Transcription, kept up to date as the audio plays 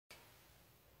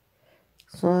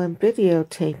So I'm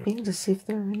videotaping to see if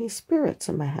there are any spirits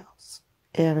in my house.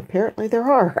 And apparently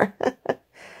there are.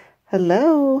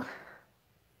 Hello?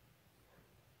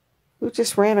 Who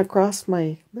just ran across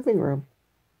my living room?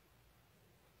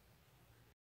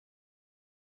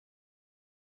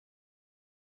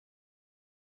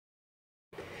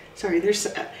 Sorry,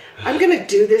 I'm going to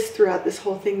do this throughout this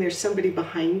whole thing. There's somebody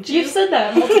behind you. You've said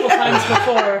that multiple times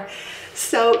before.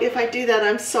 So if I do that,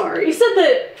 I'm sorry. You said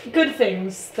that good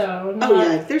things, though. Oh,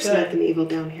 yeah, there's nothing evil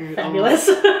down here at Fabulous.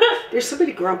 all. There's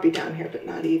somebody grumpy down here, but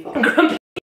not evil. Grumpy.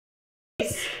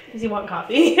 Does he want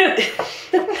coffee?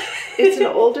 It's an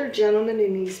older gentleman,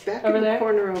 and he's back over in the there?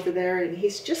 corner over there, and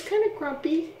he's just kind of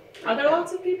grumpy. Are there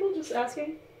lots of people just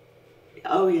asking?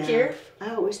 Oh, yeah. Here?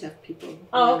 I always have people.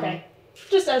 Oh, okay.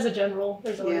 Just as a general,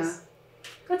 there's always... Yeah.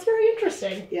 That's very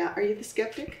interesting. Yeah. Are you the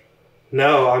skeptic?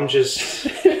 No, I'm just...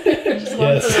 Yes.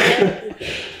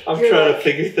 I'm trying to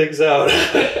figure things out.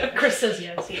 Chris says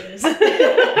yes, he is.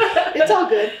 It's all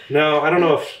good. No, I don't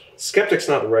know if... Skeptic's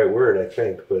not the right word, I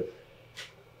think, but...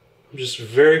 I'm just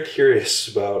very curious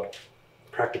about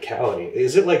practicality.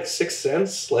 Is it like Sixth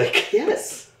Sense? Like...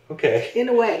 Yes. Okay. In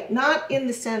a way. Not in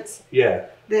the sense Yeah.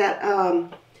 that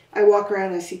I walk around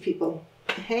and I see people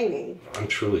hanging. I'm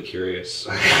truly curious.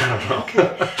 I don't know.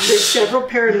 Okay. There's several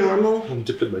paranormal. I'm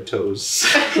dipping my toes.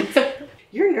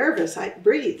 You're nervous.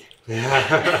 Breathe.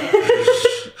 Yeah.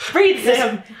 Breathe,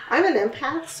 Sam. I'm an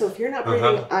empath, so if you're not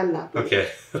breathing, I'm not breathing.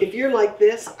 Okay. If you're like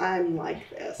this, I'm like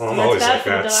this. Well, I'm That's always bad like for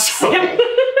the that. dogs. So Okay.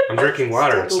 I'm drinking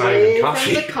water. It's Step not away even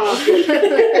coffee. from the coffee.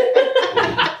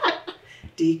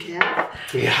 Decaf.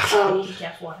 Yeah.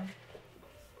 Decaf water.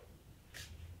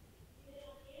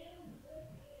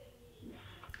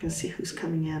 Let's see who's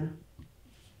coming in.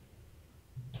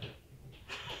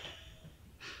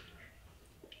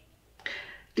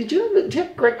 Do you have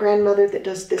a great-grandmother that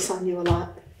does this on you a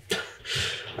lot?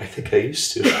 I think I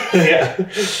used to. Yeah.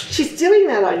 She's doing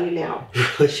that on you now.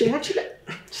 She wants you to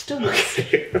just do this.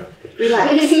 Okay.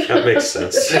 Relax. That makes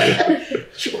sense.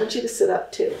 She wants you to sit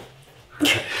up too.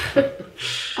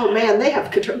 Oh man, they have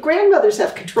control. Grandmothers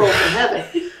have control from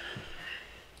heaven.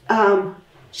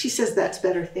 She says that's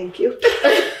better, thank you.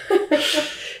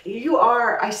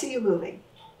 I see you moving.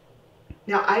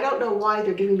 Now, I don't know why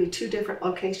they're giving me two different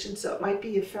locations, so it might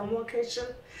be a film location,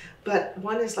 but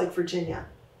one is like Virginia.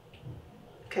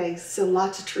 Okay, so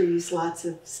lots of trees, lots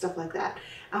of stuff like that.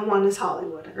 And one is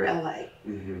Hollywood or LA.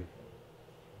 Mm-hmm.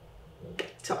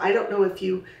 So I don't know if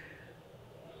you...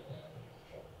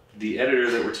 The editor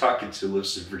that we're talking to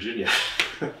lives in Virginia.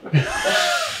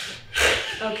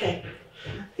 Okay.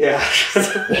 Yeah.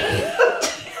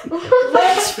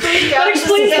 Let's freak out. That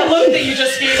explains the look that you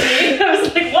just gave me. I was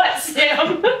like, what,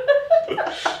 Sam?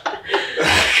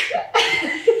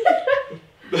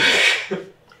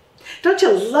 Don't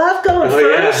you love going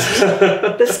first?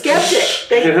 Yeah. The skeptic.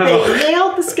 They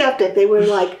nailed the skeptic. They were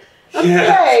like,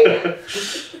 okay. Yeah.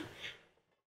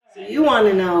 So you want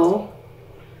to know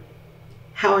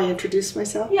how I introduce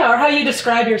myself? Yeah, or how you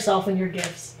describe yourself and your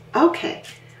gifts. Okay.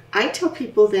 I tell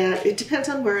people that it depends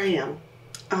on where I am.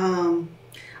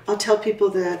 I'll tell people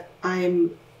that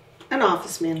I'm an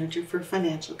office manager for a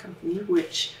financial company,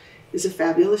 which is a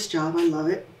fabulous job. I love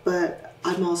it. But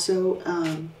I'm also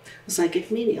a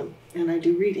psychic medium, and I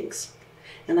do readings.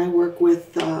 And I work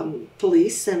with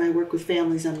police, and I work with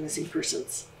families on missing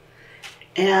persons.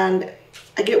 And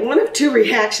I get one of two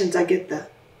reactions. I get the,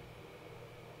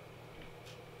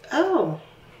 oh,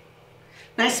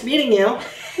 nice meeting you.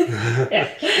 Yeah.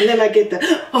 And then I get the,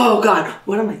 oh God,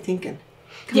 what am I thinking?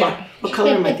 Come on, Yeah. what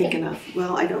color am I thinking of?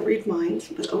 Well, I don't read minds,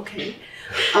 but okay.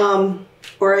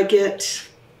 Or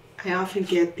I often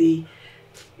get the,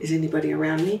 is anybody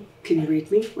around me? Can you read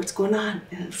me? What's going on?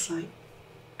 And it's like,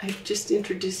 I'm just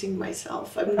introducing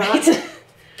myself. I'm not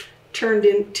tuned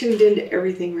into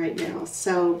everything right now.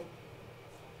 So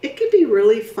it could be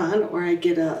really fun, or I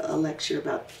get a lecture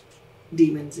about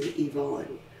demons and evil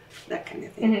and that kind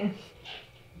of thing. Mm-hmm.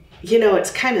 You know, it's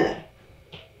kind of,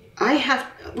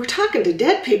 we're talking to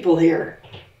dead people here.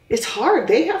 It's hard.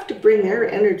 They have to bring their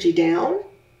energy down,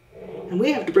 and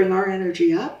we have to bring our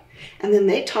energy up, and then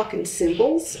they talk in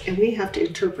symbols, and we have to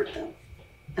interpret them.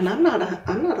 And I'm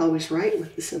not always right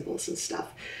with the symbols and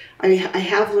stuff. I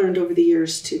have learned over the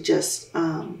years to just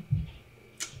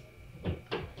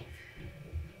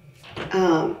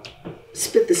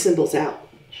spit the symbols out.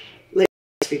 Let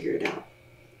us figure it out,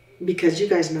 because you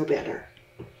guys know better.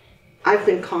 I've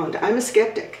been conned. I'm a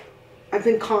skeptic. I've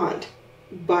been conned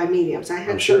by mediums. I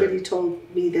had somebody told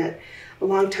me that a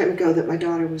long time ago that my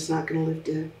daughter was not going to live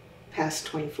to past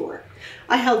 24.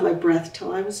 I held my breath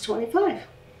till I was 25.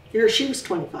 Or she was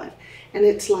 25. And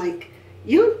it's like,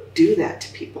 you don't do that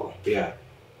to people. Yeah.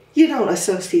 you don't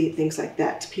associate things like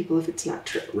that to people if it's not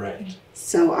true. Right.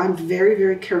 So I'm very,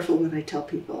 very careful when I tell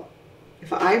people.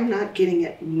 If I'm not getting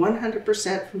it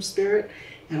 100% from spirit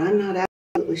and I'm not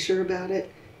absolutely sure about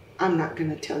it, I'm not going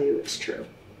to tell you it's true.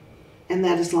 And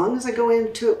that as long as I go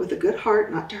into it with a good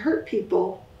heart, not to hurt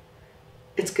people,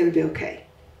 it's going to be okay.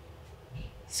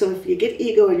 So if you get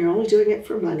ego and you're only doing it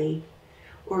for money,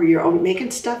 or you're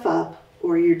making stuff up,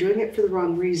 or you're doing it for the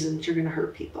wrong reasons, you're going to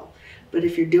hurt people. But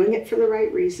if you're doing it for the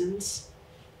right reasons,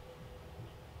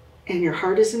 and your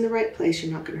heart is in the right place,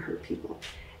 you're not going to hurt people.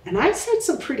 And I said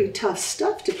some pretty tough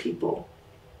stuff to people.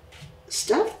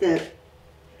 Stuff that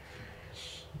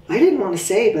I didn't want to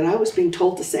say, but I was being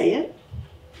told to say it.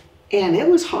 And it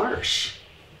was harsh.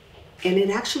 And it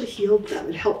actually healed them.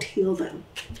 It helped heal them.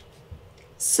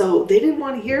 So they didn't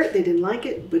want to hear it. They didn't like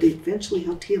it, but it eventually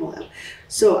helped heal them.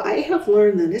 So I have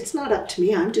learned that it's not up to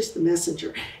me. I'm just the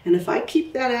messenger. And if I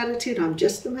keep that attitude, I'm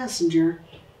just the messenger,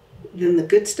 then the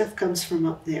good stuff comes from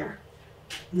up there.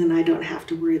 And then I don't have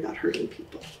to worry about hurting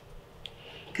people.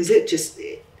 Because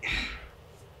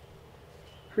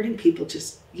hurting people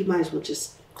you might as well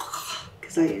just,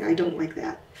 because I don't like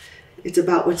that. It's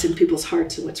about what's in people's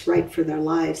hearts and what's right for their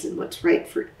lives and what's right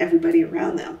for everybody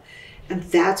around them. And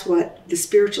that's what the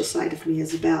spiritual side of me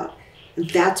is about. And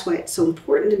that's why it's so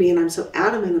important to me, and I'm so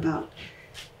adamant about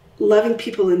loving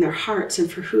people in their hearts and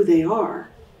for who they are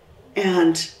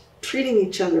and treating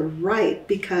each other right,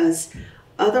 because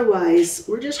otherwise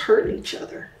we're just hurting each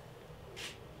other.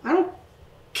 I don't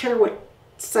care what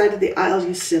side of the aisle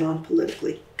you sit on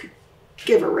politically.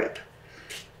 Give a rip.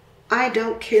 I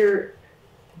don't care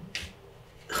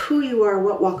who you are,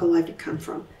 what walk of life you come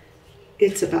from.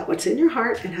 It's about what's in your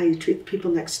heart and how you treat the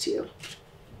people next to you.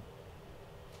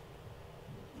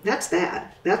 That's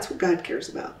that. That's what God cares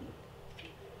about.